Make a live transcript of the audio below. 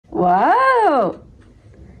Wow,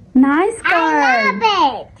 nice card. I love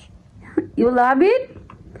it. You love it?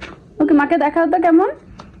 Okay, মাকে দেখাও তো কেমন।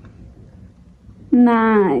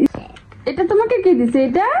 Nice. এটা তোমাকে কে দিছে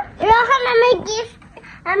এটা? রোহন আমার গিফট।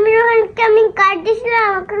 আমি রোহনকে আমি কার্ড দিছিলাম,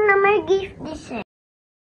 আমাকে আমার গিফট দিছে।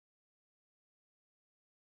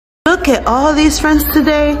 Look at all these friends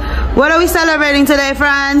today. What are we celebrating today,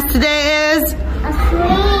 friends? Today is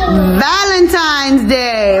Valentines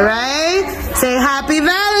Day, right? Say happy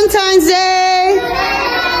Valentine's Day.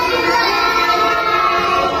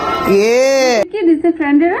 Yeah. কি দিছে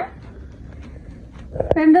ফ্রেন্ডেরা?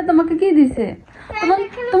 ফ্রেন্ডরা তোমাকে কি দিছে?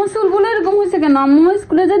 তোমার চুলগুলো এরকম হয়েছে কেন? আম্মু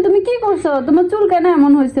স্কুলে যায় তুমি কি করছো? তোমার চুল কেন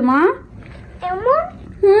এমন হয়েছে মা? এমন?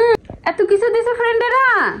 এত কিছু দিছে ফ্রেন্ডেরা?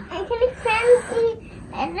 এখানে ফ্রেন্ড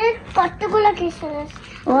এদের কতগুলো কিছু আছে।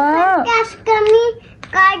 ওয়াও, আজকে আমি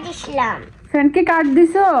কার্ড দিছিলাম। ফ্রেন্ডকে কার্ড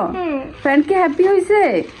দিছো? ফ্রেন্ড কি হ্যাপি হইছে?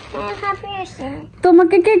 হ্যাপি হইছে।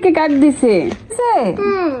 তোমাকে কে কে কার্ড দিছে?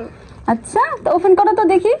 আচ্ছা, তো ওপেন করো তো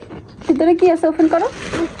দেখি ভিতরে কি আছে। ওপেন করো।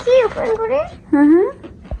 কি ওপেন করে? হ্যাঁ হ্যাঁ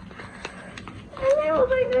আমি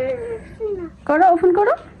ওপেন করে করো, ওপেন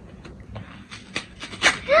করো।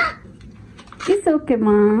 ইটস ওকে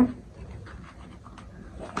মা।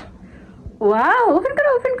 ওয়াও, ওপেন করো,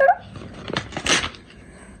 ওপেন করো।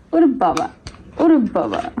 ওরে বাবা, ওরে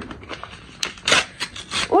বাবা,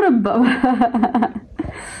 ওরে বাবা।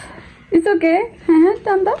 It's okay. হ্যাঁ হ্যাঁ,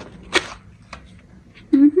 টান দাও।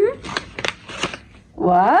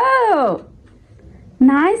 Wow,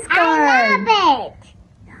 nice card. I love it.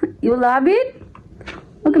 You love it?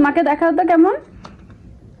 Okay, মাকে দেখাও তো কেমন।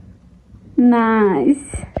 নাইস।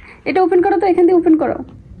 এটা ওপেন করো তো, এখান দিয়ে ওপেন করো।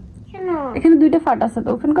 কেন? এখানে দুইটা ফাট আছে তো,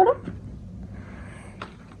 ওপেন করো।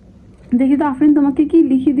 দেখি তো আফরিন তোমাকে কি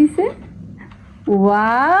লিখে দিছে।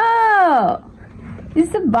 Wow,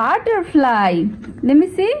 it's a butterfly. Let me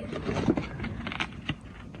see.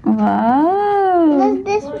 Wow. Does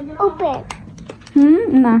this open?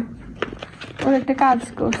 না, ওর একটা কাজ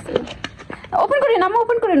করছে। ওপেন করি না,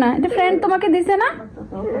 ওপেন করি না। এটা ফ্রেন্ড তোমাকে দিছে না?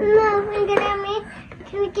 না, ওপেন করে আমি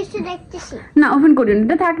কিছু দেখতেছি। না, ওপেন করি না।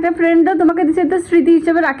 এটা থাকতে ফ্রেন্ডটা তোমাকে দিছে, এটা স্মৃতি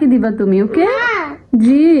হিসেবে রাখি দিবা তুমি, ওকে?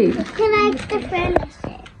 জি। এখানে একটা ফ্রেন্ড আছে।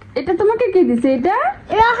 এটা তোমাকে কে দিছে এটা?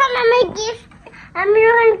 রোহন আমার গিফট। আমি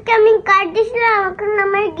রোহনকে আমি কার্ড দিছিলাম, আমাকে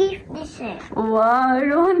আমার গিফট দিছে। ওয়াও,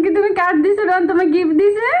 রোহনকে তুমি কার্ড দিছো, রোহন তোমাকে গিফট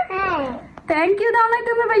দিছে? হ্যাঁ। থ্যাংক ইউ দাও নাই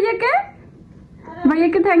তুমি ভাইয়াকে?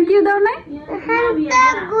 ভাইয়াকে থ্যাংক ইউ দাও নাই? হ্যাঁ,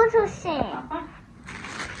 গুড হচ্ছে।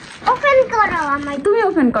 ওপেন করো আমার। তুমি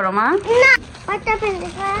ওপেন করো মা। না, what open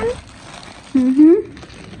this one?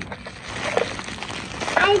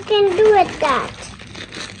 I can do it that.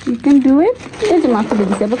 You can do it. এই যে মা খুলে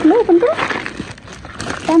দিছে, এবার খুলে ওপেন করো।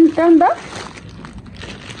 টান দাও।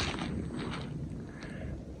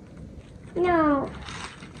 No.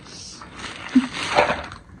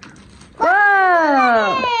 Wow!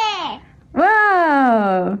 Hey,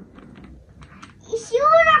 Wow! it's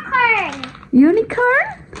unicorn. Unicorn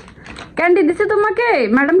candy দিছে তোমাকে?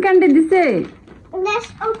 ম্যাডাম ক্যান্ডি দিছে? Let's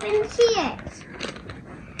open here.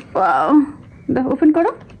 ওয়াও, দাও ওপেন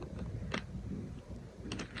করো।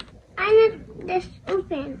 I need this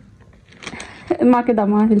open. মাকে দাও,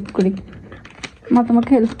 মা হেল্প করি। মা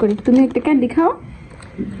তোমাকে হেল্প করি, তুমি একটা ক্যান্ডি খাও।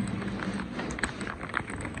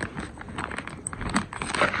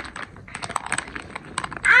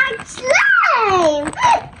 Slime.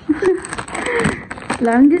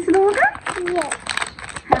 লাইন দিছে তোমাকে? Yes.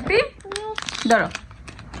 হ্যাপি? ধরো।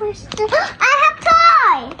 I have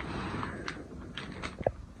toy.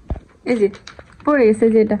 এই যে পড়ে গেছে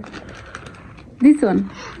যে এটা। This one.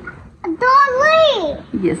 Dolly.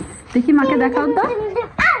 ইয়েস, দেখি মাকে দেখাও তো।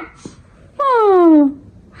 Ouch.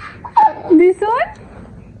 This one?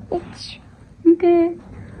 It's okay.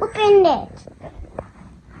 open it.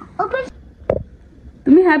 Open.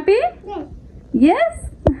 তুমি happy? Yes. Yes.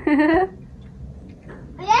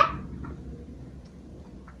 Yeah.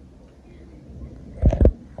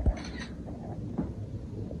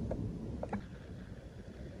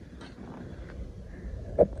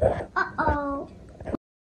 Uh-oh.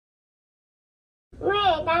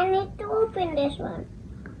 Wait, I need to open this one.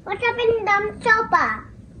 What happened to Chopa?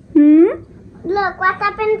 Look, what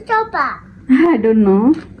happened to Chopa? I don't know.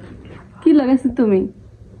 কি লাগাইছো তুমি?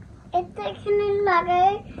 এটা এখানে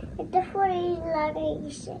লাগাই, এটা পরে লাগাই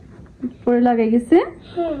গেছে। পরে লাগাই গেছে?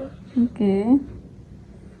 হুম। ওকে।